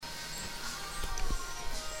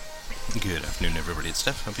Good afternoon, everybody. It's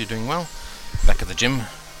Steph. Hope you're doing well. Back at the gym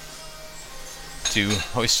to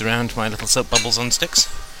hoist around my little soap bubbles on sticks.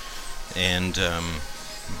 And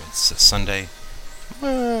it's Sunday,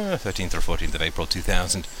 13th or 14th of April,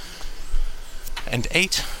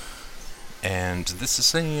 2008. And this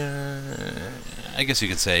is I guess you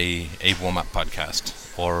could say, a warm-up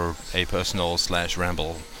podcast, or a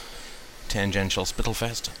personal/ramble tangential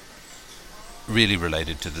spittlefest, really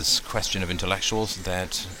related to this question of intellectuals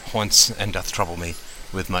that haunts and doth trouble me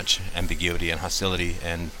with much ambiguity and hostility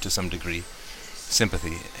and, to some degree,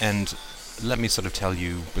 sympathy. And let me sort of tell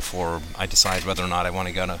you before I decide whether or not I want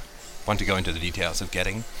to go into the details of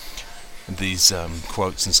getting these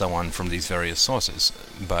quotes and so on from these various sources.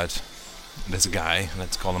 But there's a guy,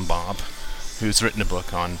 let's call him Bob, who's written a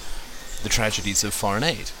book on the tragedies of foreign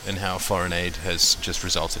aid and how foreign aid has just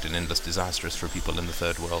resulted in endless disasters for people in the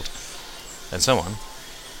third world and so on.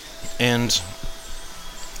 And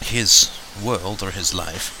his world, or his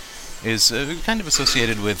life, is kind of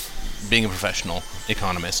associated with being a professional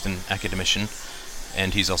economist and academician,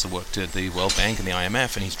 and he's also worked at the World Bank and the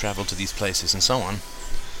IMF, and he's traveled to these places and so on.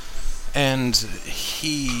 And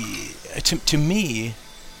he, to me,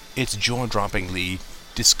 it's jaw-droppingly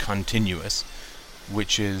discontinuous,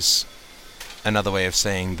 which is another way of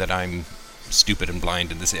saying that I'm stupid and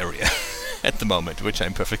blind in this area at the moment, which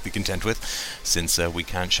I'm perfectly content with, since we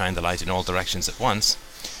can't shine the light in all directions at once.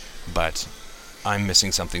 But I'm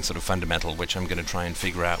missing something sort of fundamental, which I'm going to try and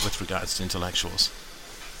figure out with regards to intellectuals.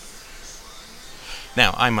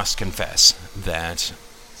 Now, I must confess that,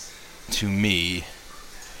 to me,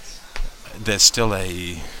 there's still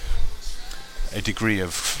a degree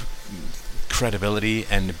of credibility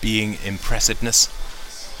and being impressiveness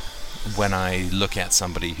when I look at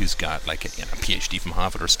somebody who's got like a PhD from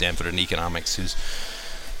Harvard or Stanford in economics, who's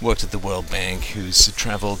worked at the World Bank, who's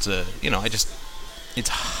traveled, it's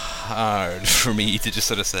hard for me to just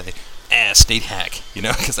sort of say, state hack,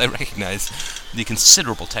 because I recognize the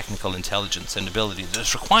considerable technical intelligence and ability that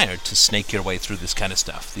is required to snake your way through this kind of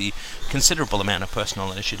stuff, the considerable amount of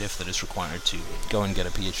personal initiative that is required to go and get a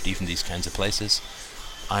PhD from these kinds of places.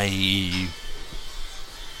 I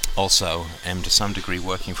also am to some degree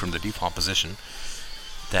working from the default position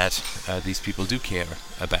that these people do care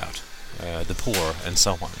about the poor and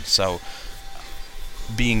so on. So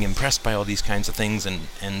being impressed by all these kinds of things,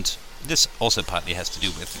 and this also partly has to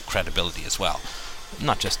do with credibility as well,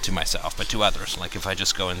 not just to myself but to others. Like if I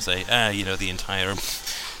just go and say, the entire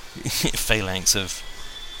phalanx of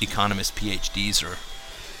economist PhDs are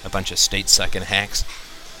a bunch of state-sucking hacks,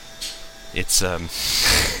 it's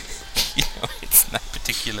it's not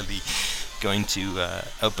particularly going to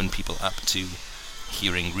open people up to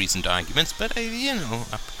hearing reasoned arguments. But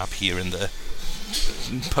up here in the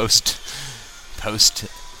post 1000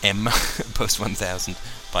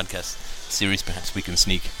 podcast series, perhaps we can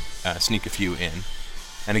sneak a few in.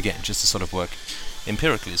 And again, just to sort of work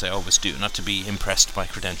empirically, as I always do, not to be impressed by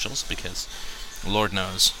credentials, because Lord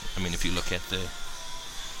knows, if you look at the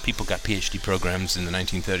people got PhD programs in the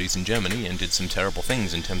 1930s in Germany and did some terrible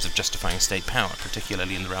things in terms of justifying state power,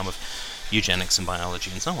 particularly in the realm of eugenics and biology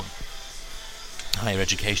and so on. Higher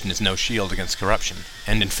education is no shield against corruption,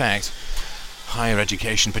 and in fact, higher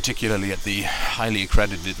education, particularly at the highly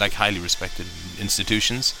accredited, highly respected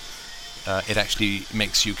institutions, it actually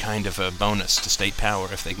makes you kind of a bonus to state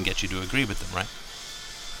power if they can get you to agree with them, right?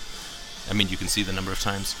 You can see the number of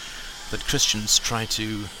times that Christians try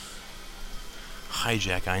to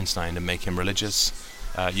hijack Einstein and make him religious.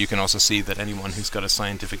 You can also see that anyone who's got a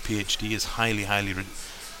scientific PhD is highly, highly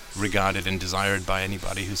regarded and desired by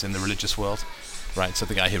anybody who's in the religious world, right? So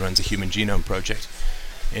the guy who runs a Human Genome Project,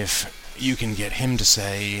 if you can get him to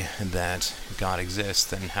say that God exists,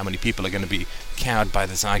 then how many people are going to be cowed by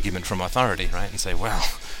this argument from authority, right? And say, well,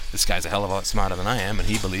 this guy's a hell of a lot smarter than I am, and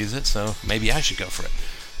he believes it, so maybe I should go for it.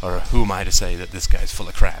 Or who am I to say that this guy's full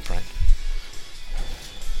of crap, right?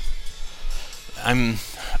 I'm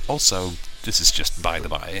also, this is just by the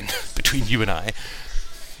by, between you and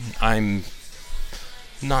I'm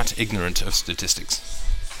not ignorant of statistics.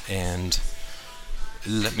 And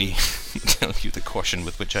let me tell you the caution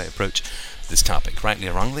with which I approach this topic, rightly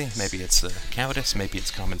or wrongly. Maybe it's cowardice, maybe it's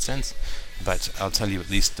common sense, but I'll tell you at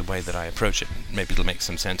least the way that I approach it. Maybe it'll make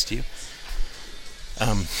some sense to you.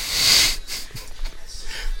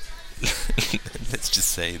 Let's just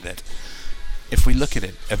say that if we look at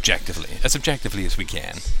it objectively as we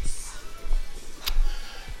can,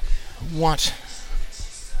 what?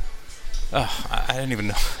 I don't even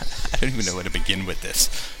know. I don't even know where to begin with this.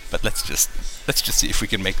 But let's just see if we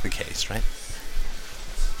can make the case, right?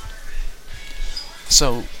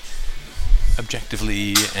 So,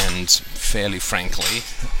 objectively and fairly frankly,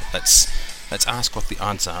 let's ask what the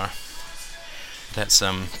odds are that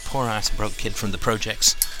some poor-ass broke kid from the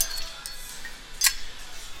projects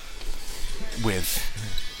with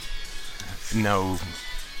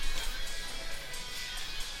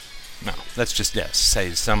let's just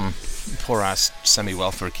say some poor-ass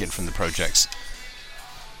semi-welfare kid from the projects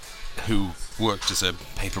who worked as a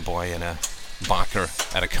paperboy and a barker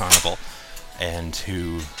at a carnival, and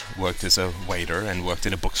who worked as a waiter and worked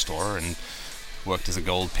in a bookstore and worked as a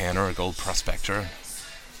gold panner, a gold prospector,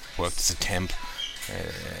 worked as a temp,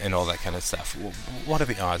 and all that kind of stuff. What are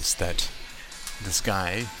the odds that this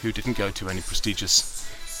guy who didn't go to any prestigious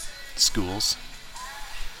schools,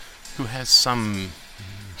 who has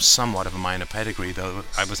somewhat of a minor pedigree, though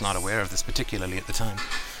I was not aware of this particularly at the time,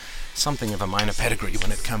 something of a minor pedigree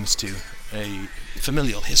when it comes to a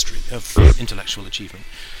familial history of intellectual achievement,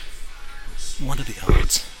 what are the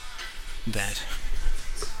odds that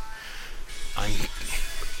I'm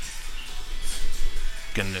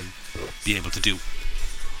going to be able to do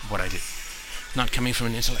what I did? Not coming from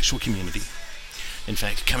an intellectual community. In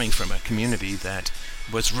fact, coming from a community that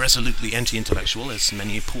was resolutely anti-intellectual, as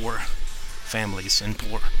many poor families and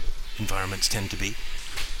poor environments tend to be,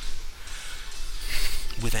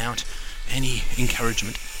 without any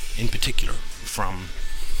encouragement, in particular, from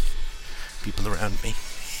people around me,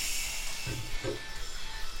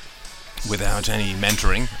 without any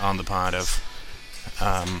mentoring on the part of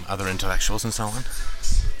other intellectuals and so on.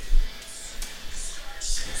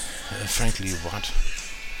 Frankly,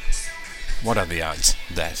 what are the odds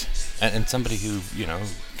that, and somebody who,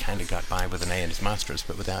 kind of got by with an A in his master's,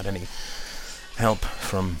 but without any help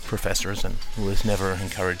from professors, and who was never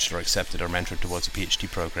encouraged or accepted or mentored towards a PhD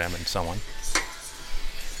program and so on.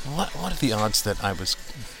 What are the odds that I was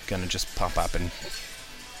going to just pop up and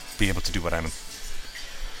be able to do what I'm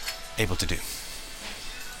able to do?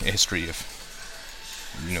 A history of,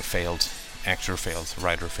 failed actor, failed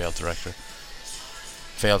writer, failed director,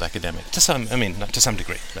 failed academic. Not to some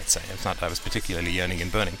degree, let's say. It's not that I was particularly yearning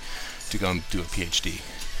and burning to go and do a PhD.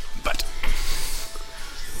 But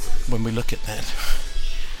when we look at that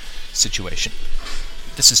situation,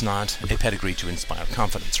 this is not a pedigree to inspire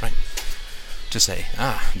confidence, right? To say,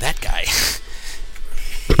 that guy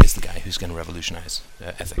is the guy who's going to revolutionize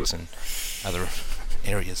ethics and other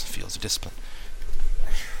areas, fields of discipline.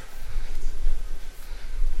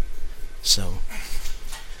 So,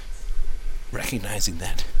 recognizing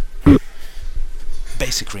that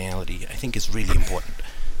basic reality, I think, is really important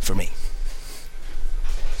for me.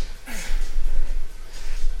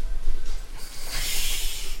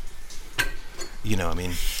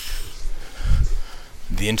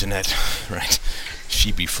 The internet, right,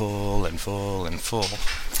 she be full and full and full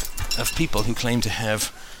of people who claim to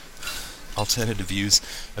have alternative views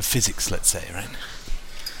of physics, let's say, right?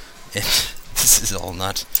 This is all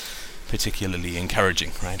not particularly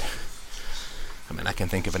encouraging, right? I can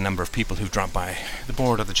think of a number of people who've dropped by the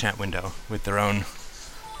board or the chat window with their own,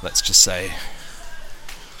 let's just say,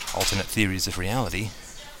 alternate theories of reality,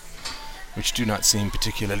 which do not seem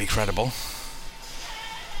particularly credible.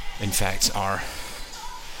 In fact, are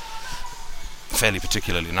fairly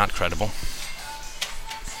particularly not credible.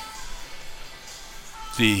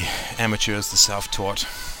 The amateurs, the self-taught,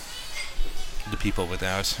 the people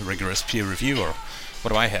without rigorous peer review, or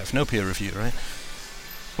what do I have? No peer review, right?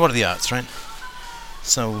 What are the odds, right?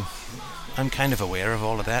 So, I'm kind of aware of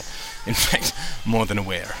all of that. In fact, more than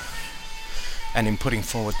aware. And in putting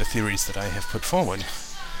forward the theories that I have put forward,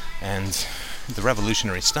 and the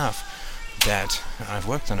revolutionary stuff that I've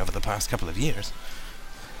worked on over the past couple of years,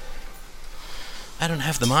 I don't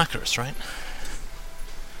have the markers, right?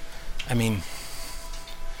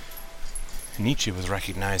 Nietzsche was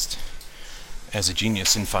recognized as a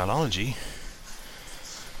genius in philology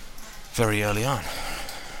very early on,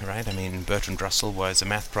 right? Bertrand Russell was a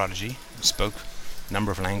math prodigy, spoke a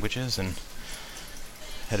number of languages, and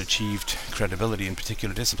had achieved credibility in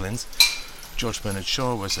particular disciplines. George Bernard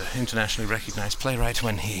Shaw was an internationally recognized playwright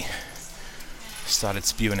when he started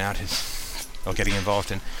spewing out getting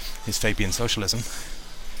involved in his Fabian socialism.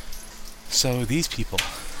 So these people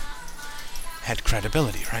had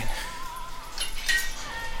credibility, right?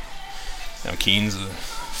 Keynes, a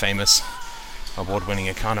famous award-winning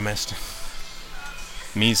economist,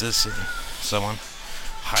 Mises, and so on.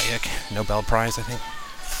 Hayek, Nobel Prize, I think.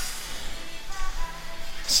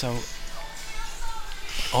 So,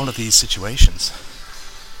 all of these situations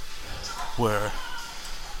were,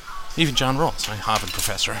 even John Rawls, right, Harvard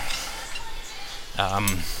professor,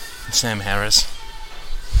 Sam Harris,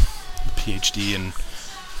 PhD in,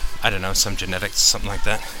 some genetics, something like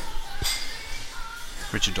that.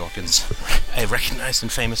 Richard Dawkins, a recognized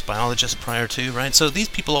and famous biologist prior to, right? So these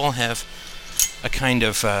people all have a kind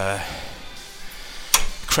of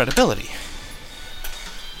credibility.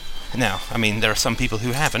 Now, I mean, there are some people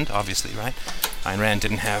who haven't, obviously, right? Ayn Rand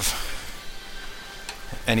didn't have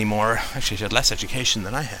any more, actually she had less education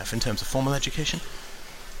than I have in terms of formal education.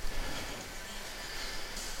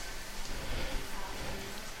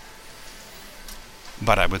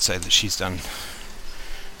 But I would say that she's done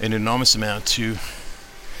an enormous amount to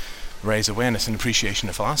raise awareness and appreciation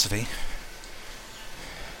of philosophy.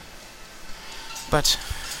 But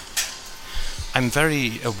I'm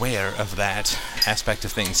very aware of that aspect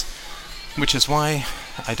of things, which is why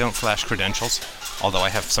I don't flash credentials, although I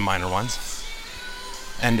have some minor ones.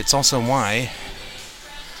 And it's also why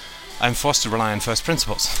I'm forced to rely on first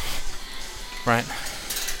principles, right?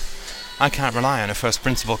 I can't rely on a first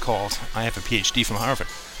principle called, I have a PhD from Harvard,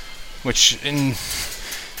 which in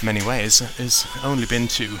many ways has only been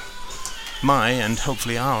to my and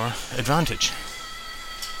hopefully our advantage.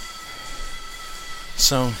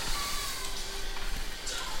 So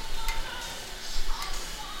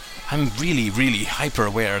I'm really, really hyper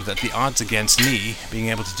aware that the odds against me being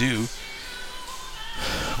able to do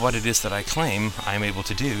what it is that I claim I'm able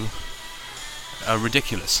to do are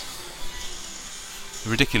ridiculously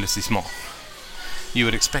small. You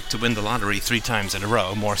would expect to win the lottery 3 times in a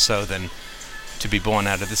row, more so than to be born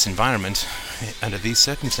out of this environment, under these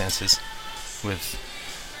circumstances, with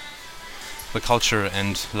the culture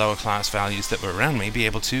and lower class values that were around me, be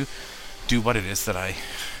able to do what it is that I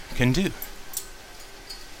can do.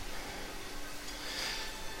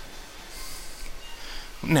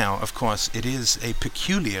 Now, of course, it is a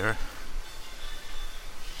peculiar,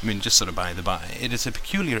 I mean, just sort of by the by, it is a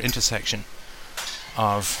peculiar intersection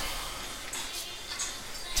of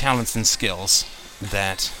talents and skills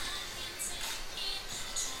that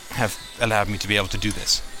have allowed me to be able to do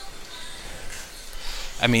this.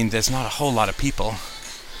 I mean, there's not a whole lot of people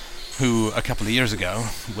who a couple of years ago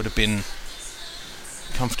would have been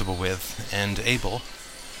comfortable with and able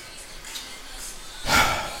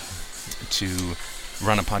to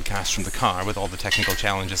run a podcast from the car with all the technical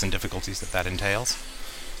challenges and difficulties that entails,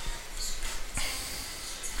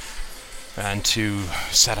 and to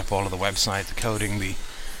set up all of the website, the coding, the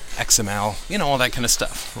XML, all that kind of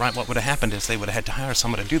stuff, right? What would have happened is they would have had to hire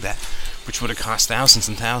someone to do that, which would have cost thousands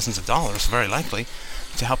and thousands of dollars, very likely,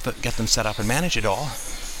 to help get them set up and manage it all.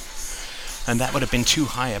 And that would have been too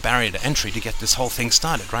high a barrier to entry to get this whole thing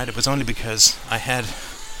started, right? It was only because I had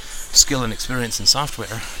skill and experience in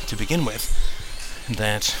software to begin with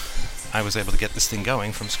that I was able to get this thing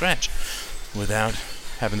going from scratch without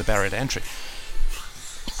having the barrier to entry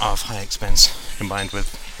of high expense combined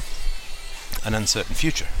with an uncertain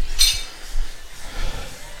future.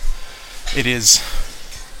 It is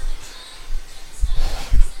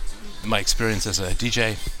my experience as a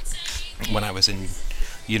DJ when I was in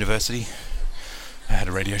university. I had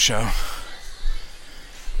a radio show.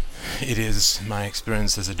 It is my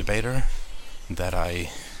experience as a debater that I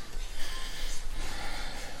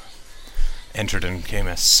entered and became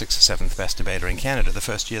a 6th or 7th best debater in Canada the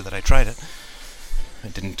first year that I tried it. I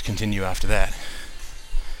didn't continue after that.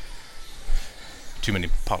 Too many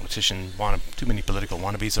political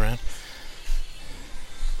wannabes around.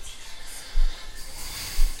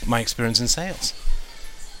 My experience in sales,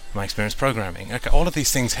 my experience programming, all of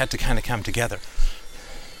these things had to kind of come together.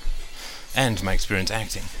 And my experience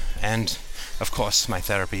acting, and of course my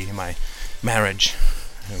therapy, my marriage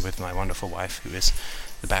with my wonderful wife, who is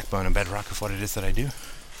the backbone and bedrock of what it is that I do.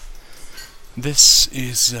 This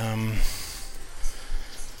is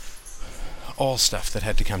all stuff that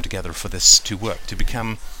had to come together for this to work, to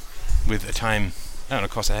become, with a time, and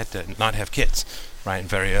of course I had to not have kids, right,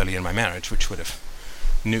 very early in my marriage, which would have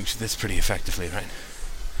nuked this pretty effectively, right?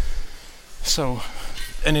 So,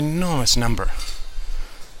 an enormous number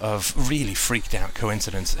of really freaked out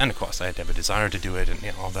coincidences, and of course I had to have a desire to do it, and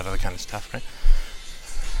all that other kind of stuff, right?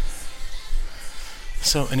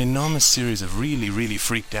 So an enormous series of really, really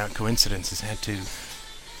freaked out coincidences had to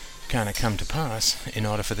kind of come to pass in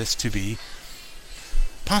order for this to be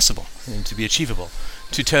possible, and to be achievable,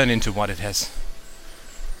 to turn into what it has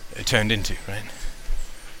turned into, right?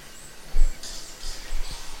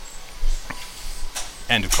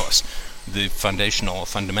 And of course, the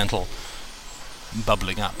fundamental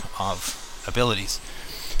bubbling up of abilities.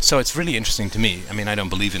 So it's really interesting to me. I mean, I don't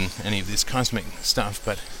believe in any of this cosmic stuff,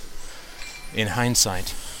 but in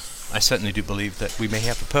hindsight, I certainly do believe that we may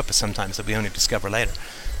have a purpose sometimes that we only discover later.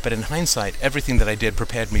 But in hindsight, everything that I did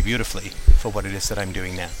prepared me beautifully for what it is that I'm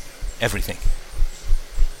doing now. Everything.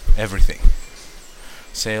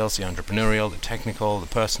 sales, the entrepreneurial, the technical, the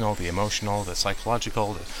personal, the emotional, the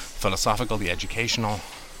psychological, the philosophical, the educational,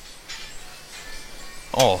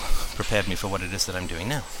 all prepared me for what it is that I'm doing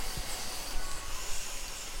now.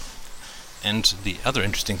 And the other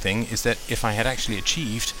interesting thing is that if I had actually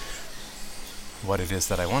achieved what it is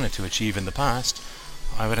that I wanted to achieve in the past,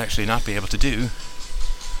 I would actually not be able to do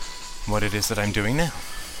what it is that I'm doing now.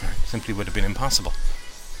 It simply would have been impossible.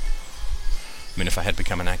 I mean, if I had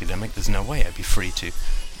become an academic, there's no way I'd be free to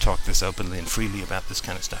talk this openly and freely about this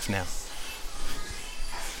kind of stuff now,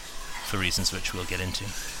 for reasons which we'll get into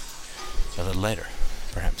a little later,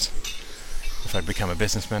 perhaps. If I'd become a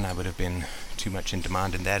businessman, I would have been too much in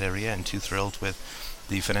demand in that area and too thrilled with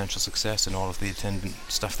the financial success and all of the attendant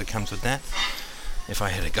stuff that comes with that. If I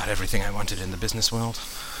had got everything I wanted in the business world,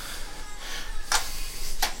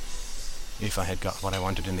 if I had got what I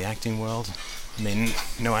wanted in the acting world, I mean,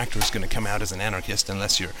 no actor is going to come out as an anarchist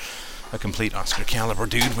unless you're a complete Oscar caliber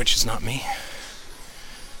dude, which is not me.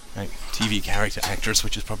 Right? TV character actors,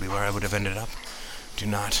 which is probably where I would have ended up, do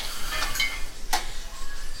not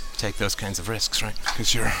take those kinds of risks, right?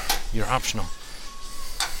 Because you're optional.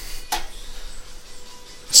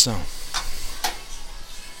 So,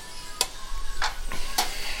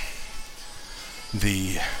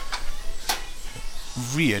 the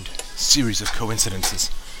weird series of coincidences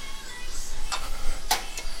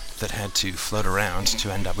that had to float around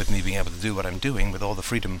to end up with me being able to do what I'm doing with all the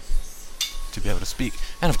freedom to be able to speak.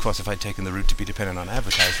 And of course, if I'd taken the route to be dependent on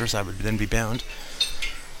advertisers, I would then be bound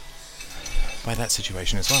by that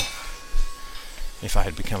situation as well. If I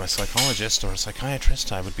had become a psychologist or a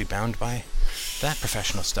psychiatrist, I would be bound by that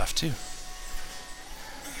professional stuff too.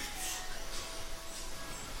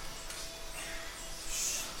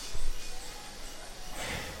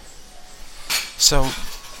 So,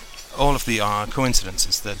 all of the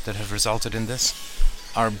coincidences that have resulted in this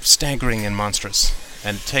are staggering and monstrous,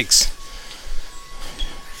 and it takes,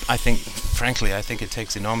 I think it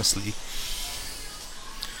takes enormously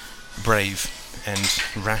brave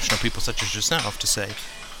and rational people such as yourself to say,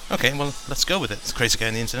 okay, well, let's go with it. It's a crazy guy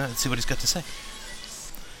on the internet, let's see what he's got to say.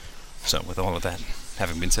 So, with all of that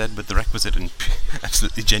having been said, with the requisite and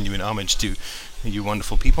absolutely genuine homage to you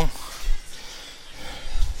wonderful people,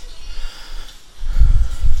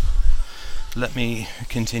 let me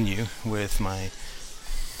continue with my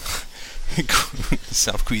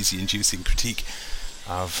self-queasy-inducing critique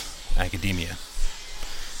of academia.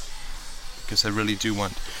 Because I really do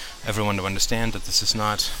want everyone to understand that this is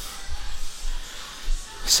not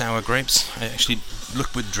sour grapes. I actually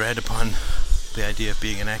look with dread upon the idea of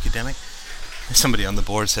being an academic. Somebody on the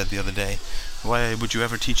board said the other day, "Why would you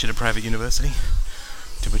ever teach at a private university?"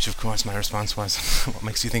 To which, of course, my response was, "What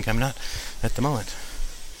makes you think I'm not at the moment?"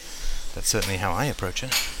 That's certainly how I approach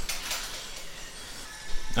it.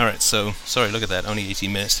 Alright, so, sorry, look at that, only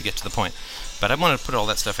 18 minutes to get to the point. But I want to put all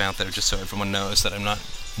that stuff out there just so everyone knows that I'm not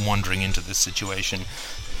wandering into this situation,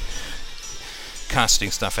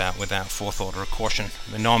 casting stuff out without forethought or caution.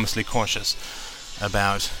 I'm enormously cautious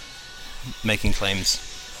about making claims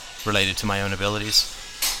related to my own abilities.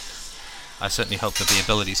 I certainly hope that the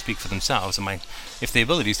abilities speak for themselves, and if the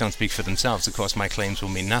abilities don't speak for themselves, of course my claims will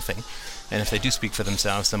mean nothing, and if they do speak for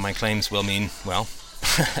themselves, then my claims will mean, well,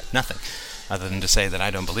 nothing, other than to say that I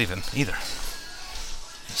don't believe them either.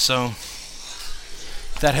 So,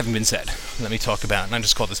 that having been said, let me talk about, and I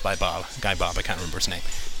just called this by Guy Bob, I can't remember his name,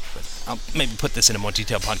 but I'll maybe put this in a more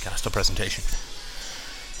detailed podcast or presentation.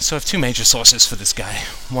 So I have two major sources for this guy.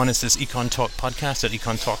 One is this Econ Talk podcast at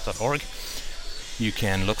econtalk.org. You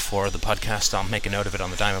can look for the podcast, I'll make a note of it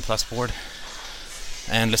on the Diamond Plus board,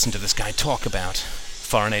 and listen to this guy talk about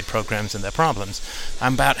foreign aid programs and their problems.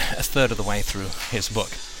 I'm about a third of the way through his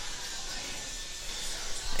book.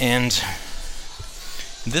 And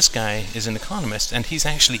this guy is an economist, and he's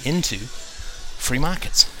actually into free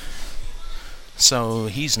markets. So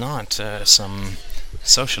he's not some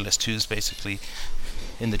socialist who's basically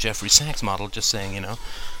in the Jeffrey Sachs model just saying,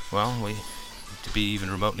 to be even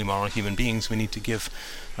remotely moral human beings, we need to give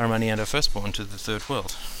our money and our firstborn to the third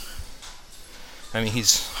world. I mean,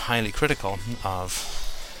 he's highly critical of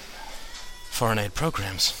foreign aid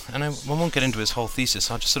programs, and I won't get into his whole thesis.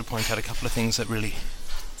 I'll just sort of point out a couple of things that really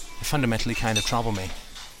fundamentally kind of trouble me.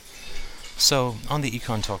 So, on the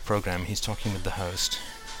Econ Talk program, he's talking with the host,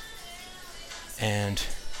 and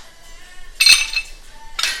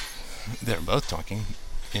they're both talking,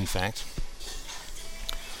 in fact,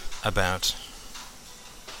 about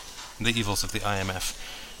the evils of the IMF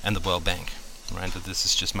and the World Bank, right? That this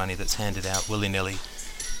is just money that's handed out willy-nilly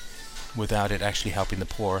without it actually helping the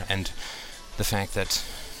poor, and the fact that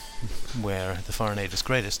where the foreign aid is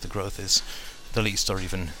greatest, the growth is the least or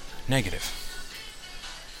even negative.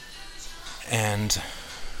 And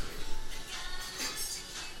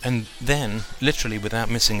then, literally without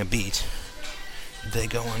missing a beat, they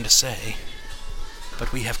go on to say,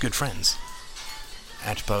 but we have good friends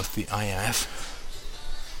at both the IMF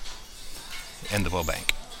and the World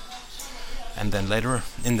Bank. And then later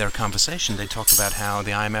in their conversation, they talk about how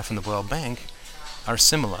the IMF and the World Bank are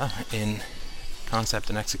similar in concept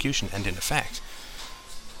and execution and in effect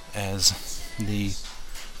as the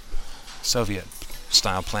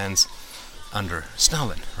Soviet-style plans under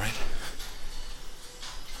Stalin, right?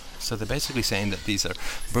 So they're basically saying that these are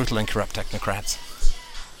brutal and corrupt technocrats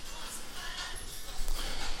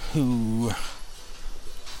who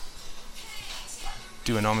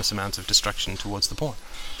do enormous amounts of destruction towards the poor.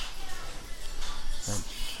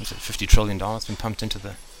 Was it $50 trillion been pumped into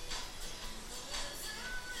the...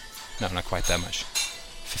 No, not quite that much.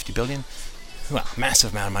 50 billion? Well,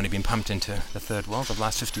 massive amount of money being pumped into the third world over the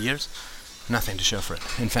last 50 years. Nothing to show for it.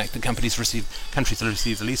 In fact, the countries that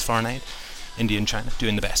receive the least foreign aid, India and China,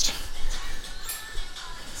 doing the best.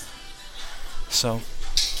 So,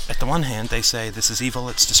 at the one hand, they say this is evil,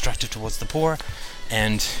 it's destructive towards the poor,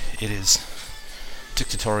 and it is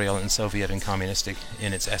dictatorial and Soviet and communistic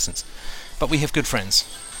in its essence. But we have good friends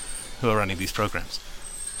who are running these programs.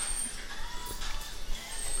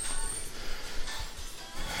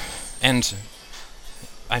 And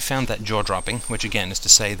I found that jaw-dropping, which again is to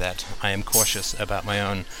say that I am cautious about my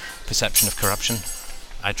own perception of corruption.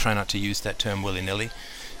 I try not to use that term willy-nilly.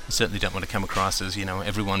 I certainly don't want to come across as,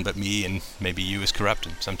 everyone but me and maybe you is corrupt,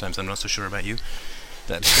 and sometimes I'm not so sure about you.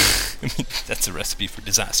 That's a recipe for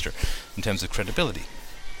disaster in terms of credibility.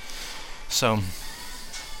 So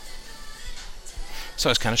I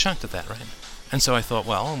was kind of shocked at that, right? And so I thought,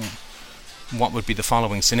 well, what would be the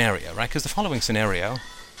following scenario, right? Because the following scenario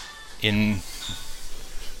in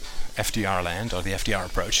FDR land, or the FDR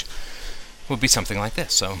approach, would be something like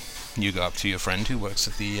this. So you go up to your friend who works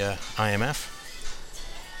at the IMF,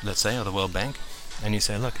 let's say, or the World Bank, and you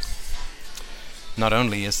say, look, not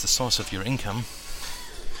only is the source of your income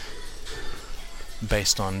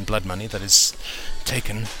based on blood money that is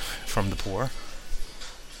taken from the poor,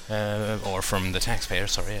 or from the taxpayer, at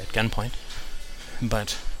gunpoint,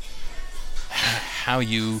 but how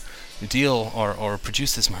you deal or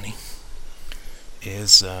produce this money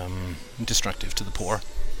is destructive to the poor,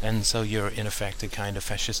 and so you're in effect a kind of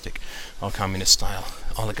fascistic or communist-style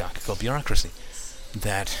oligarchical bureaucracy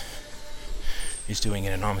that is doing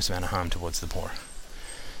an enormous amount of harm towards the poor.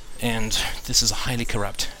 And this is a highly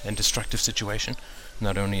corrupt and destructive situation.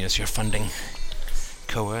 Not only is your funding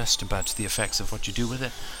coerced, but the effects of what you do with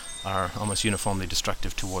it are almost uniformly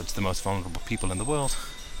destructive towards the most vulnerable people in the world,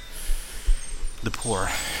 the poor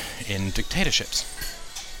in dictatorships.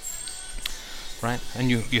 Right? And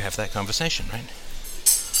you have that conversation, right?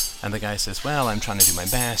 And the guy says, well, I'm trying to do my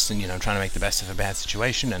best, and I'm trying to make the best of a bad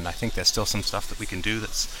situation, and I think there's still some stuff that we can do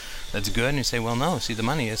that's good. And you say, well, no, see, the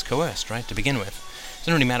money is coerced, right, to begin with. It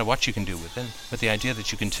doesn't really matter what you can do with it, but the idea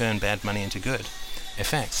that you can turn bad money into good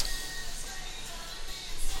effects,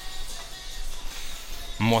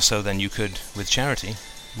 more so than you could with charity,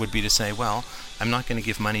 would be to say, well, I'm not going to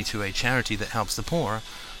give money to a charity that helps the poor.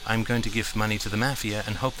 I'm going to give money to the mafia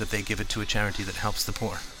and hope that they give it to a charity that helps the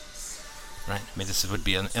poor. Right? I mean, this would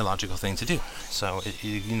be an illogical thing to do. So,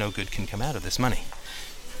 no good can come out of this money.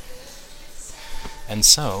 And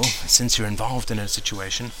so, since you're involved in a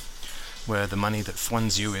situation where the money that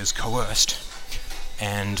funds you is coerced,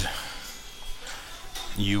 and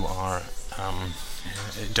you are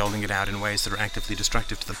doling it out in ways that are actively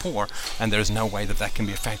destructive to the poor, and there's no way that that can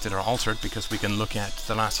be affected or altered, because we can look at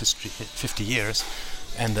the last 50 years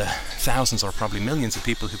and the thousands or probably millions of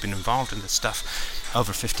people who've been involved in this stuff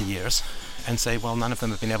over 50 years, and say, well, none of them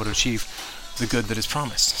have been able to achieve the good that is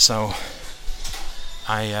promised. So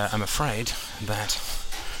I'm afraid that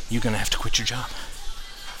you're going to have to quit your job.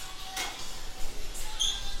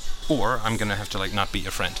 Or I'm going to have to not be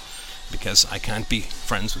your friend, because I can't be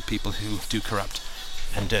friends with people who do corrupt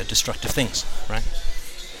and destructive things, right?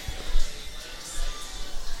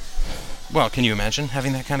 Well, can you imagine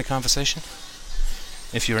having that kind of conversation?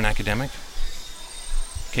 If you're an academic,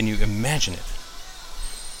 can you imagine it?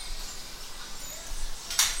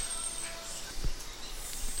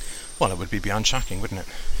 Well, it would be beyond shocking, wouldn't it?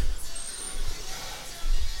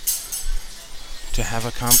 To have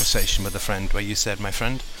a conversation with a friend where you said, my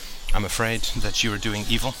friend, I'm afraid that you are doing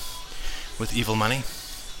evil with evil money,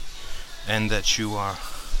 and that you are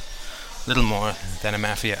little more than a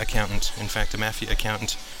mafia accountant. In fact, a mafia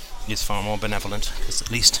accountant is far more benevolent, because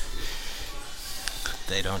at least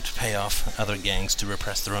they don't pay off other gangs to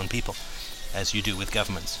repress their own people, as you do with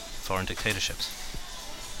governments, foreign dictatorships.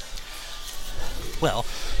 Well,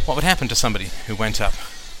 what would happen to somebody who went up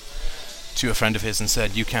to a friend of his and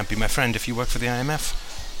said, "You can't be my friend if you work for the IMF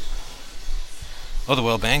or the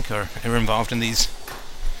World Bank or are involved in these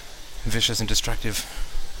vicious and destructive,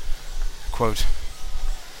 quote,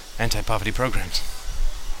 anti-poverty programs"?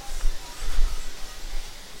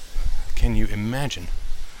 Can you imagine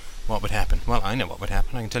what would happen? Well, I know what would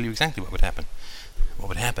happen. I can tell you exactly what would happen. What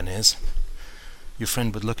would happen is your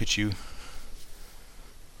friend would look at you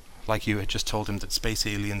like you had just told him that space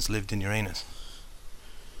aliens lived in Uranus.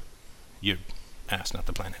 Your ass, not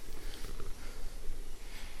the planet.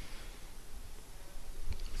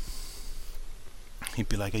 He'd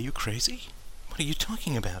be like, "Are you crazy? What are you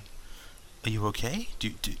talking about? Are you okay?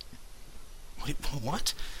 Wait,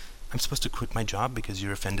 what? I'm supposed to quit my job because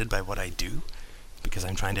you're offended by what I do? Because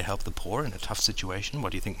I'm trying to help the poor in a tough situation?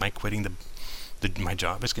 What, do you think my quitting my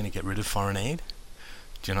job is going to get rid of foreign aid?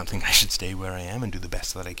 Do you not think I should stay where I am and do the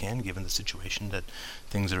best that I can, given the situation that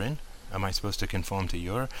things are in? Am I supposed to conform to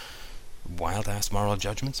your wild-ass moral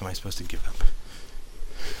judgments? Am I supposed to give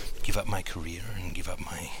up my career and give up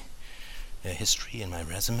my history and my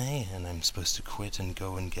resume, and I'm supposed to quit and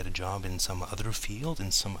go and get a job in some other field,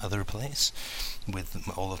 in some other place, with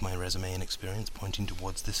all of my resume and experience pointing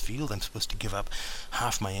towards this field? I'm supposed to give up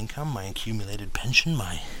half my income, my accumulated pension,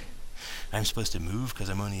 I'm supposed to move because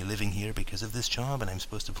I'm only living here because of this job, and I'm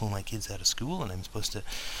supposed to pull my kids out of school, and I'm supposed to,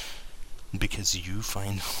 because you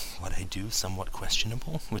find what I do somewhat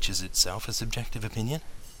questionable, which is itself a subjective opinion?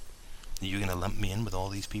 You're going to lump me in with all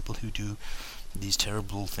these people who do these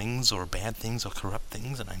terrible things or bad things or corrupt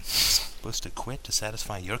things, and I'm supposed to quit to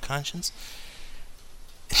satisfy your conscience?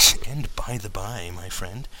 And by the by, my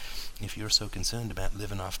friend, if you're so concerned about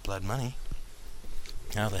living off blood money,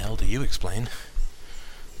 how the hell do you explain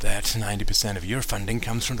that 90% of your funding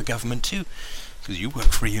comes from the government too? Because you work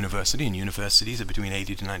for a university, and universities are between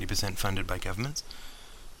 80 to 90% funded by governments,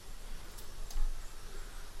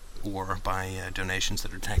 or by donations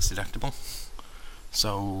that are tax deductible.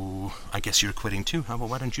 So I guess you're quitting too. Well,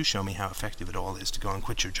 why don't you show me how effective it all is to go and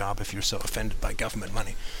quit your job if you're so offended by government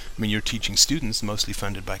money? I mean, you're teaching students mostly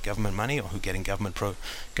funded by government money, or who are getting government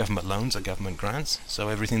loans or government grants. So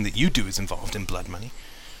everything that you do is involved in blood money.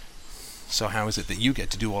 So how is it that you get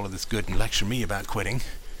to do all of this good and lecture me about quitting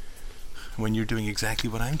when you're doing exactly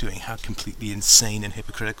what I'm doing? How completely insane and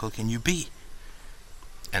hypocritical can you be?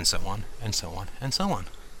 And so on, and so on, and so on.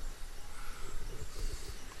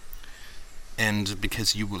 And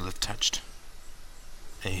because you will have touched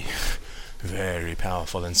a very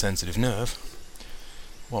powerful and sensitive nerve,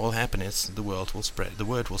 what will happen is the word will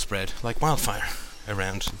spread like wildfire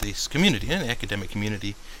around this community. And the academic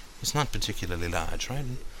community is not particularly large, right?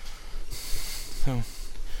 So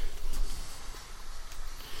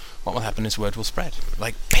what will happen is word will spread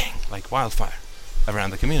like bang, like wildfire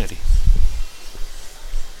around the community.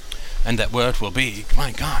 And that word will be,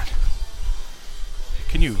 my God,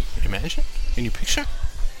 can you imagine? Can you picture?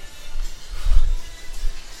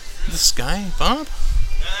 This guy, Bob?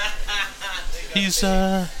 He's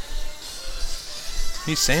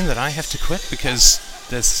saying that I have to quit because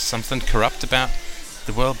there's something corrupt about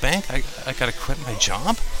the World Bank. I gotta quit my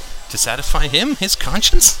job to satisfy him, his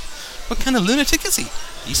conscience? What kind of lunatic is he?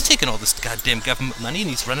 He's taking all this goddamn government money and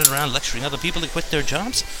he's running around lecturing other people to quit their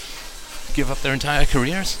jobs, give up their entire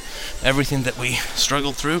careers, everything that we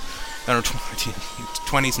struggled through in our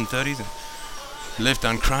 20s and 30s, and lived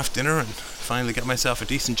on craft dinner and finally got myself a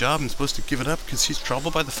decent job. I'm supposed to give it up because he's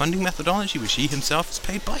troubled by the funding methodology which he himself is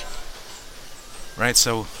paid by. Right,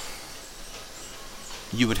 so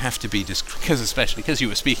you would have to be, especially because you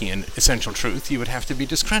were speaking in essential truth, you would have to be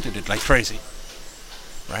discredited like crazy.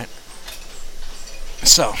 Right?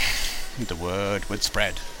 So, the word would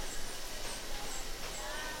spread.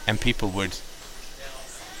 And people would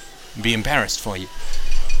be embarrassed for you.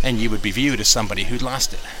 And you would be viewed as somebody who'd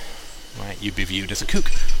lost it. Right? You'd be viewed as a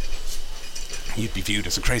kook. You'd be viewed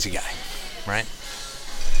as a crazy guy. Right?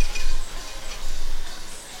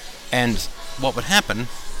 And what would happen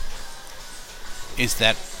is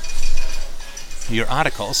that your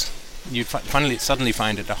articles, you'd suddenly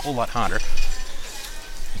find it a whole lot harder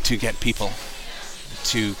to get people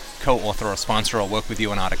to co-author or sponsor or work with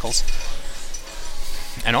you on articles.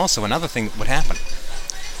 And also another thing that would happen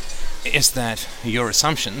is that your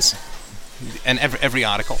assumptions, and every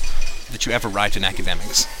article that you ever write in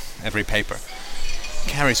academics, every paper,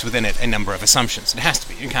 carries within it a number of assumptions. It has to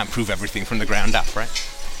be. You can't prove everything from the ground up, right?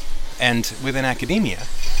 And within academia,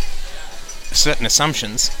 certain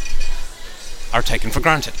assumptions are taken for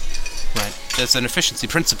granted, right? There's an efficiency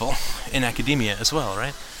principle in academia as well,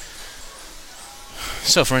 right?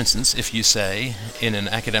 So, for instance, if you say in an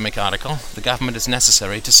academic article, the government is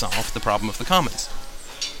necessary to solve the problem of the commons,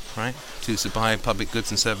 right? To supply public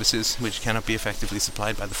goods and services which cannot be effectively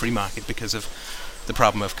supplied by the free market because of the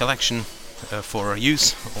problem of collection for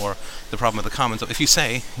use, or the problem of the commons. If you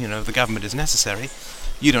say, the government is necessary,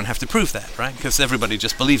 you don't have to prove that, right? Because everybody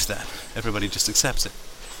just believes that. Everybody just accepts it,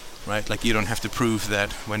 right? Like, you don't have to prove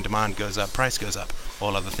that when demand goes up, price goes up,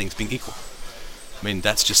 all other things being equal. I mean,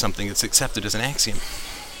 that's just something that's accepted as an axiom.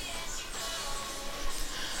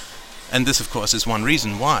 And this, of course, is one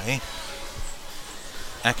reason why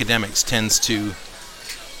academics tends to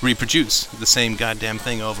reproduce the same goddamn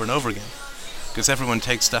thing over and over again. Because everyone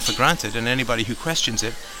takes stuff for granted, and anybody who questions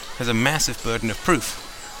it has a massive burden of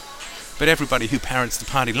proof. But everybody who parrots the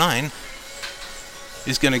party line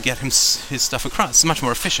is going to get his stuff across. It's much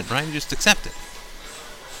more efficient, right? You just accept it.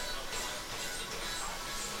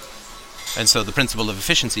 And so the principle of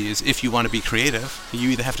efficiency is, if you want to be creative, you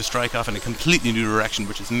either have to strike off in a completely new direction,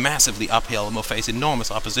 which is massively uphill and will face enormous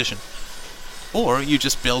opposition, or you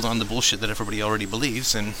just build on the bullshit that everybody already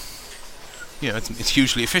believes, and it's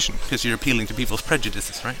hugely efficient because you're appealing to people's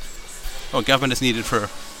prejudices, right? Government is needed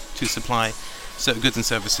to supply goods and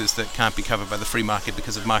services that can't be covered by the free market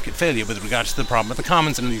because of market failure with regards to the problem of the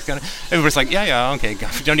commons and these kind of... Everybody's like, yeah, okay,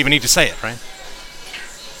 you don't even need to say it, right?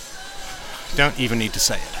 Don't even need to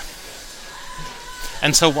say it.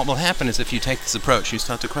 And so what will happen is, if you take this approach, you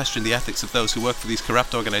start to question the ethics of those who work for these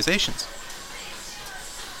corrupt organizations.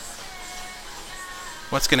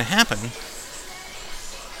 What's going to happen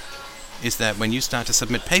is that when you start to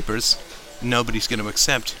submit papers, nobody's going to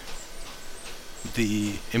accept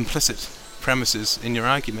the implicit premises in your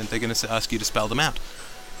argument. They're going to ask you to spell them out.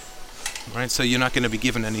 Right? So you're not going to be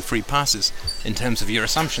given any free passes in terms of your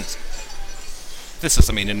assumptions. This is,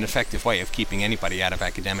 an effective way of keeping anybody out of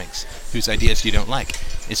academics whose ideas you don't like,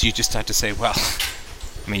 is you just start to say, well,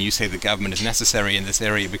 you say the government is necessary in this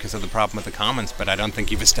area because of the problem with the commons, but I don't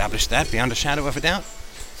think you've established that beyond a shadow of a doubt.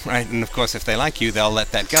 Right? And of course, if they like you, they'll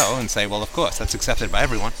let that go and say, well, of course, that's accepted by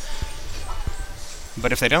everyone.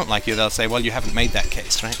 But if they don't like you, they'll say, well, you haven't made that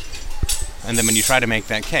case, right? And then when you try to make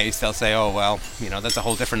that case, they'll say, oh, well, that's a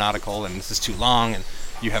whole different article, and this is too long, and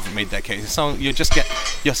you haven't made that case. So your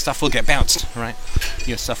stuff will get bounced, right?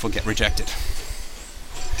 Your stuff will get rejected.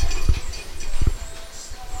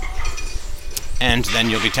 And then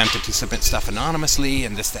you'll be tempted to submit stuff anonymously,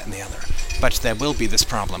 and this, that, and the other. But there will be this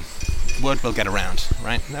problem. Word will get around,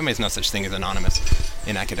 right? There's no such thing as anonymous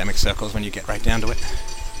in academic circles when you get right down to it.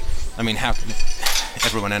 How can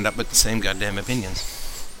everyone end up with the same goddamn opinions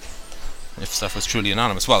if stuff was truly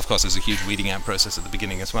anonymous? Well, of course, there's a huge weeding out process at the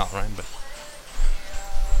beginning as well, right? But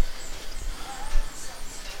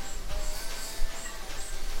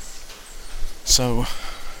so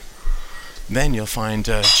then you'll find,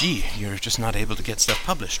 you're just not able to get stuff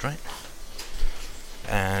published, right?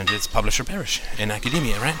 And it's publish or perish in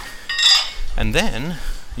academia, right? And then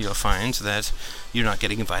you'll find that you're not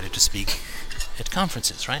getting invited to speak at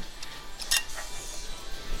conferences, right?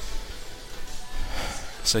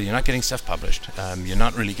 So you're not getting stuff published. You're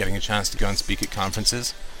not really getting a chance to go and speak at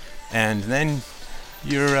conferences. And then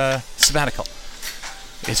your sabbatical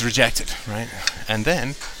is rejected, right? And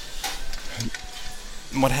then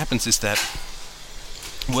what happens is that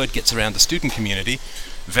word gets around the student community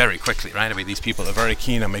very quickly, right? These people are very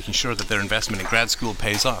keen on making sure that their investment in grad school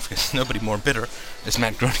pays off, because nobody more bitter, as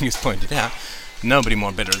Matt Groening has pointed out, nobody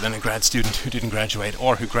more bitter than a grad student who didn't graduate,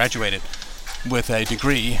 or who graduated with a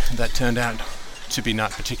degree that turned out to be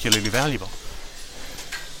not particularly valuable.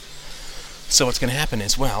 So what's going to happen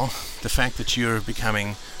is, well, the fact that you're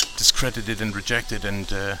becoming discredited and rejected and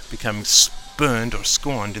becoming spurned or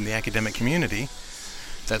scorned in the academic community,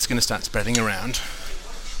 that's going to start spreading around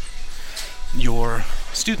your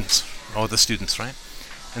students, or the students, right?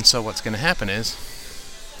 And so what's going to happen is,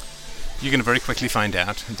 you're going to very quickly find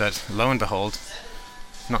out that, lo and behold,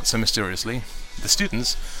 not so mysteriously, the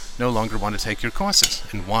students no longer want to take your courses.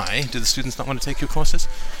 And why do the students not want to take your courses?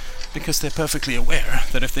 Because they're perfectly aware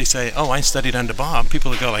that if they say, oh, I studied under Bob,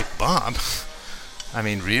 people will go like, Bob?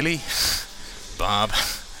 Really? Bob?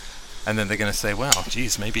 And then they're going to say, well,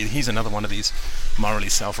 geez, maybe he's another one of these morally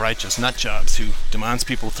self-righteous nutjobs who demands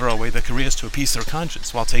people throw away their careers to appease their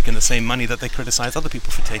conscience while taking the same money that they criticize other people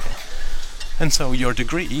for taking. And so your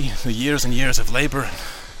degree, the years and years of labor and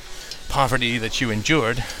poverty that you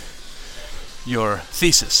endured, your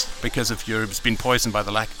thesis, because of it's been poisoned by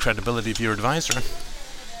the lack of credibility of your advisor,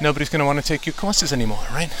 nobody's going to want to take your courses anymore,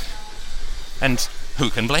 right? And who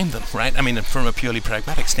can blame them, right? From a purely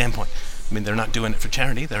pragmatic standpoint. They're not doing it for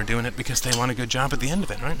charity, they're doing it because they want a good job at the end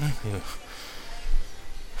of it, right? Yeah.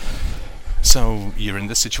 So you're in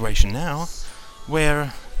this situation now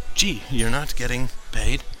where, gee, you're not getting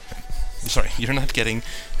paid. Sorry, you're not getting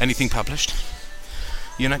anything published.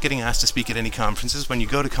 You're not getting asked to speak at any conferences. When you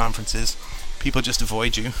go to conferences, people just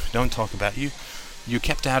avoid you, don't talk about you. You're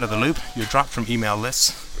kept out of the loop. You're dropped from email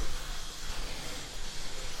lists.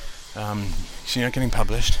 So you're not getting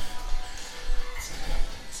published.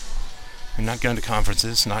 You're not going to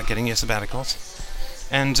conferences, not getting your sabbaticals.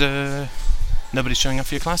 And nobody's showing up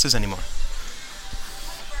for your classes anymore.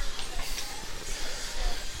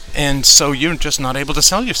 And so you're just not able to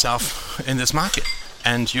sell yourself in this market.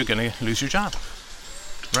 And you're going to lose your job.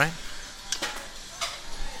 Right?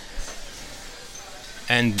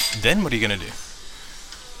 And then what are you going to do?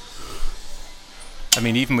 I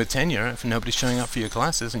mean, even with tenure, if nobody's showing up for your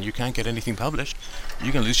classes and you can't get anything published,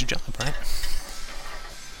 you're going to lose your job, right?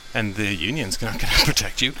 And the union's not going to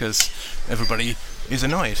protect you because everybody is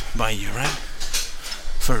annoyed by you, right?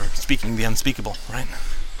 For speaking the unspeakable, right?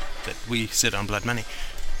 That we sit on blood money,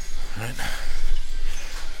 right?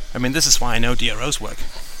 I mean, this is why I know DROs work.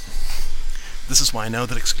 This is why I know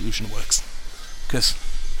that exclusion works. Because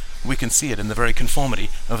we can see it in the very conformity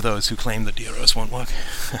of those who claim that DROs won't work.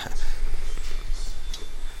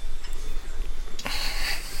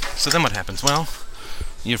 So then what happens? Well,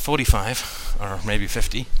 you're 45, or maybe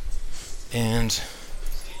 50, and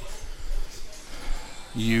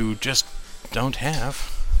you just don't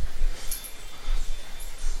have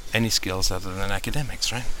any skills other than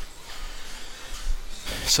academics, right?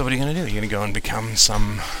 So what are you going to do? You're going to go and become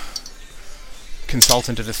some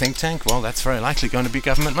consultant at a think tank? Well, that's very likely going to be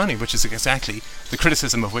government money, which is exactly, the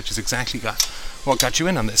criticism of which is exactly what got you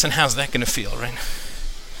in on this. And how's that going to feel, right?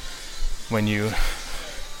 When you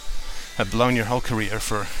have blown your whole career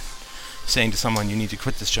for saying to someone, you need to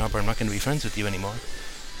quit this job or I'm not going to be friends with you anymore.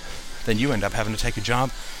 Then you end up having to take a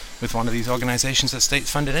job with one of these organizations that's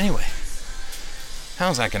state-funded anyway.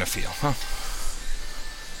 How's that going to feel, huh?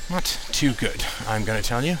 Not too good, I'm going to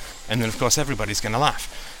tell you. And then, of course, everybody's going to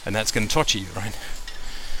laugh. And that's going to torture you, right?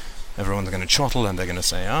 Everyone's going to chortle and they're going to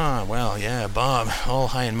say, well, yeah, Bob, all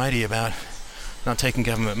high and mighty about not taking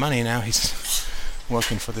government money. Now he's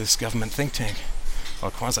working for this government think tank. Or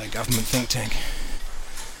quasi-government think tank.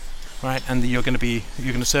 Right? And you're going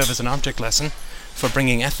to serve as an object lesson for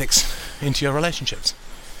bringing ethics into your relationships.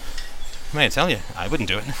 May I tell you, I wouldn't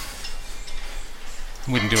do it.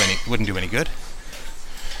 Wouldn't do any good.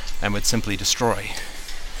 And would simply destroy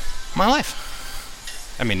my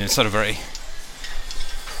life. I mean, in a sort of very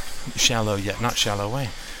shallow yet not shallow way.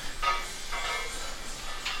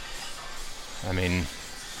 I mean,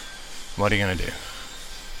 what are you going to do?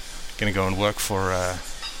 Going to go and work for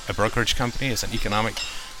a brokerage company as an economic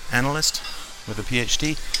analyst with a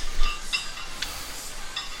PhD?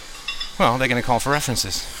 Well, they're going to call for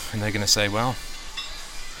references. And they're going to say, well,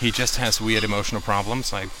 he just has weird emotional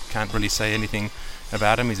problems. I can't really say anything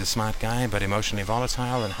about him. He's a smart guy, but emotionally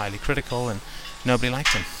volatile and highly critical, and nobody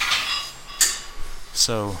likes him.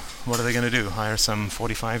 So, what are they going to do? Hire some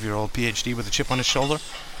 45-year-old PhD with a chip on his shoulder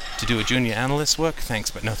to do a junior analyst work? Thanks,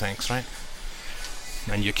 but no thanks, right?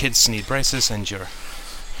 And your kids need braces, and your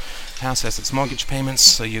house has its mortgage payments,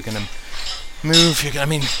 so you're going to move. I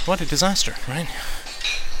mean, what a disaster, right?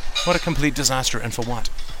 What a complete disaster, and for what?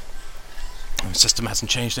 The system hasn't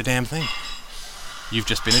changed a damn thing. You've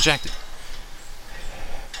just been ejected.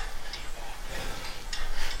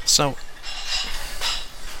 So,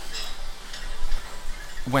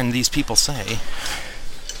 when these people say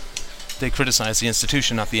they criticize the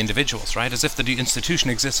institution, not the individuals, right? As if the institution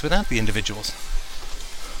exists without the individuals.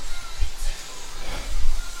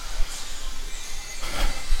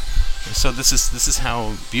 So this is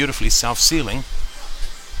how beautifully self-sealing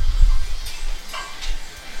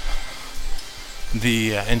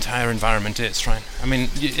the entire environment is, right? I mean,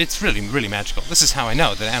 it's really, really magical. This is how I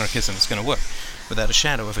know that anarchism is going to work, without a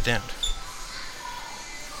shadow of a doubt.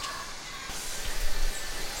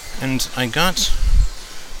 And I got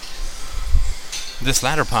this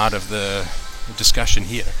latter part of the discussion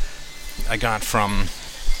here, I got from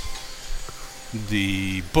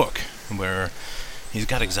the book, where he's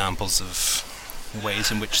got examples of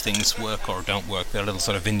ways in which things work or don't work. They're little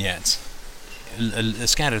sort of vignettes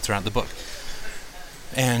scattered throughout the book.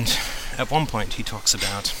 And at one point he talks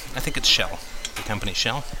about, I think it's Shell, the company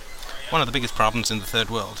Shell. One of the biggest problems in the third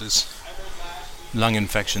world is lung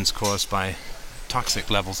infections caused by toxic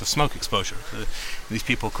levels of smoke exposure. These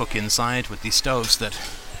people cook inside with these stoves that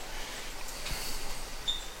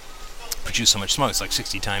produce so much smoke. It's like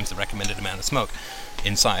 60 times the recommended amount of smoke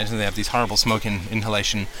inside, and they have these horrible smoke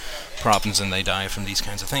inhalation problems, and they die from these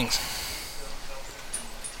kinds of things.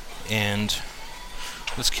 And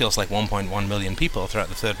this kills like 1.1 million people throughout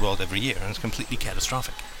the third world every year, and it's completely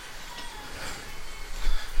catastrophic.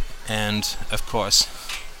 And of course,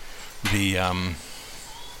 the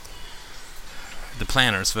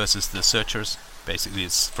planners versus the searchers. Basically,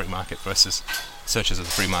 it's free market versus searchers of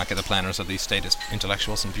the free market. The planners are these statist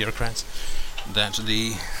intellectuals and bureaucrats. That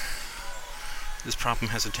this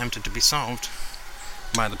problem has attempted to be solved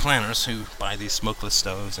by the planners, who buy these smokeless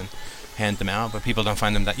stoves and hand them out, but people don't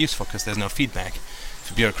find them that useful because there's no feedback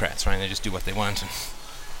for bureaucrats, right? They just do what they want, and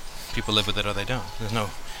people live with it or they don't. There's no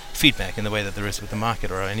feedback in the way that there is with the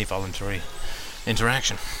market or any voluntary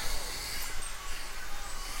interaction.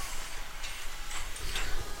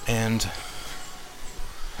 And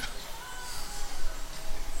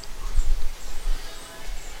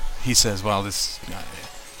he says, well, this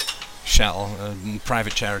Shell, a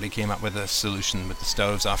private charity, came up with a solution with the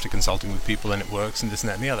stoves after consulting with people, and it works, and this and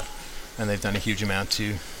that and the other. And they've done a huge amount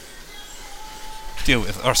to deal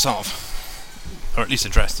with, or solve, or at least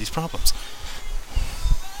address these problems.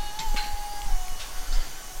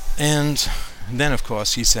 And then, of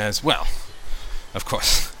course, he says, well, of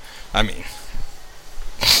course, I mean,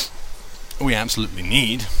 we absolutely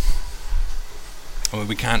need...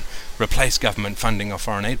 we can't replace government funding or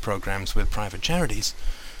foreign aid programs with private charities,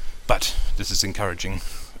 but this is encouraging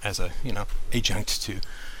as a, adjunct to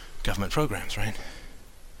government programs, right?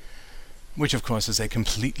 Which, of course, is a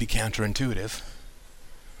completely counterintuitive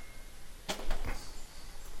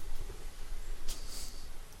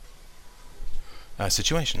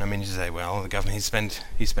situation. I mean, you say, well, the government,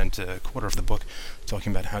 he spent a quarter of the book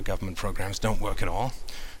talking about how government programs don't work at all,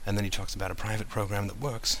 and then he talks about a private program that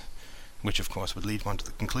works, which of course would lead one to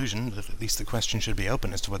the conclusion that at least the question should be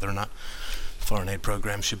open as to whether or not foreign aid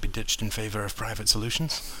programs should be ditched in favor of private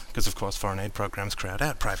solutions, because of course foreign aid programs crowd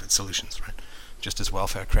out private solutions, right? Just as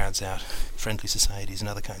welfare crowds out friendly societies and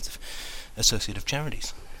other kinds of associative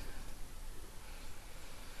charities.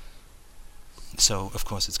 So, of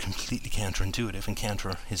course, it's completely counterintuitive and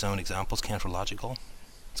counter his own examples, counter-logical.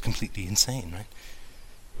 It's completely insane, right?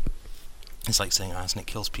 It's like saying arsenic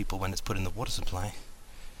kills people when it's put in the water supply,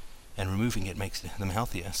 and removing it makes them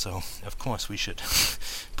healthier, so of course we should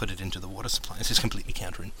put it into the water supply. This is completely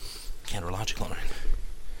counter-logical, right?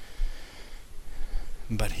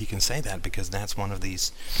 But he can say that because that's one of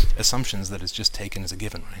these assumptions that is just taken as a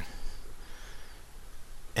given, right?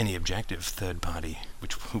 Any objective third party,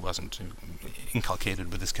 who wasn't inculcated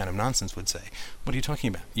with this kind of nonsense, would say, what are you talking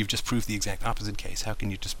about? You've just proved the exact opposite case. How can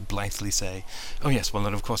you just blithely say, oh yes, well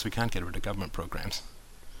then of course we can't get rid of government programs.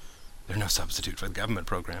 They're no substitute for government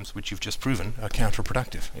programs, which you've just proven are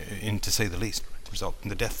counterproductive, to say the least, right? Result in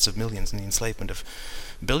the deaths of millions and the enslavement of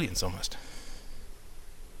billions almost.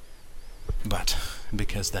 But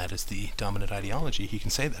because that is the dominant ideology, he can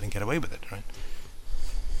say that and get away with it, right?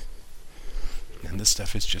 And this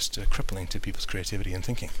stuff is just crippling to people's creativity and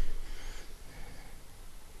thinking.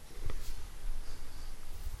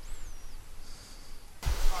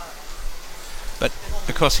 But,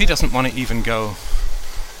 of course, he doesn't want to even go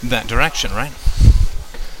that direction, right?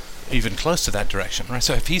 Even close to that direction, right?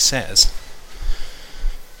 So if he says,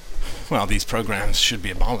 well, these programs should be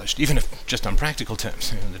abolished, even if just on practical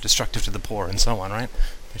terms, they're destructive to the poor and so on, right?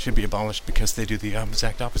 They should be abolished because they do the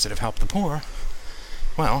exact opposite of help the poor.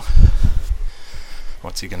 Well,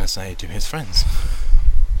 what's he going to say to his friends,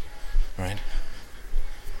 right?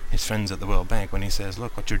 His friends at the World Bank, when he says,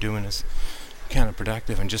 look, what you're doing is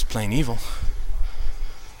counterproductive and just plain evil.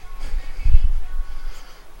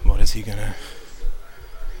 What is he going to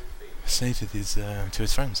say to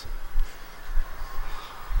his friends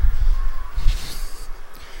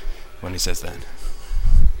when he says that?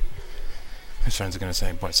 His friends are going to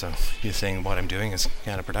say, what, so you're saying what I'm doing is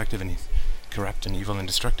counterproductive and corrupt and evil and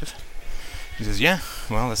destructive? He says, yeah,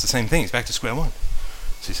 well, that's the same thing. He's back to square one.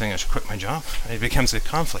 So he's saying I should quit my job. It becomes a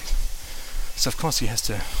conflict. So of course he has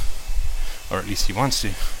to, or at least he wants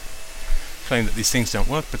to, claim that these things don't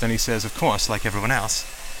work, but then he says, of course, like everyone else,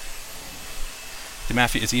 the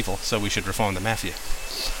mafia is evil, so we should reform the mafia.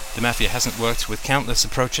 The mafia hasn't worked with countless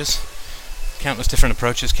different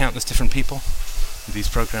approaches, countless different people. These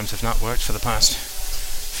programs have not worked for the past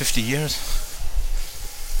 50 years.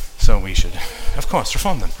 So we should, of course,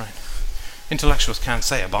 reform them, right? Intellectuals can't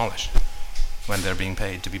say abolish when they're being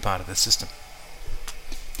paid to be part of this system.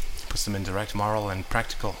 It puts them in direct moral and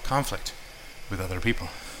practical conflict with other people.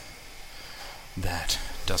 That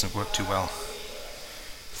doesn't work too well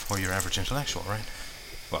for your average intellectual, right?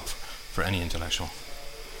 Well, for any intellectual.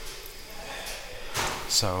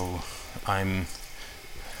 So I'm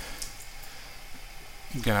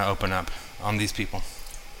gonna open up on these people.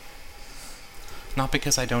 Not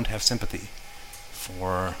because I don't have sympathy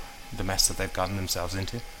for the mess that they've gotten themselves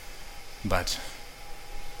into, but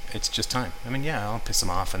it's just time. I mean, yeah, I'll piss them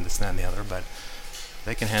off and this and that and the other, but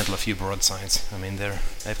They can handle a few broadsides. I mean,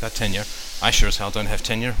 they've got tenure. I sure as hell don't have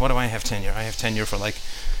tenure. What do I have tenure? I have tenure for, like,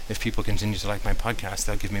 if people continue to like my podcast,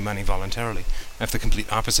 they'll give me money voluntarily. I have the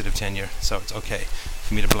complete opposite of tenure, so it's okay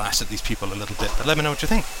for me to blast at these people a little bit. But let me know what you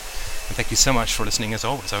think. And thank you so much for listening as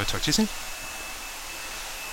always. I will talk to you soon.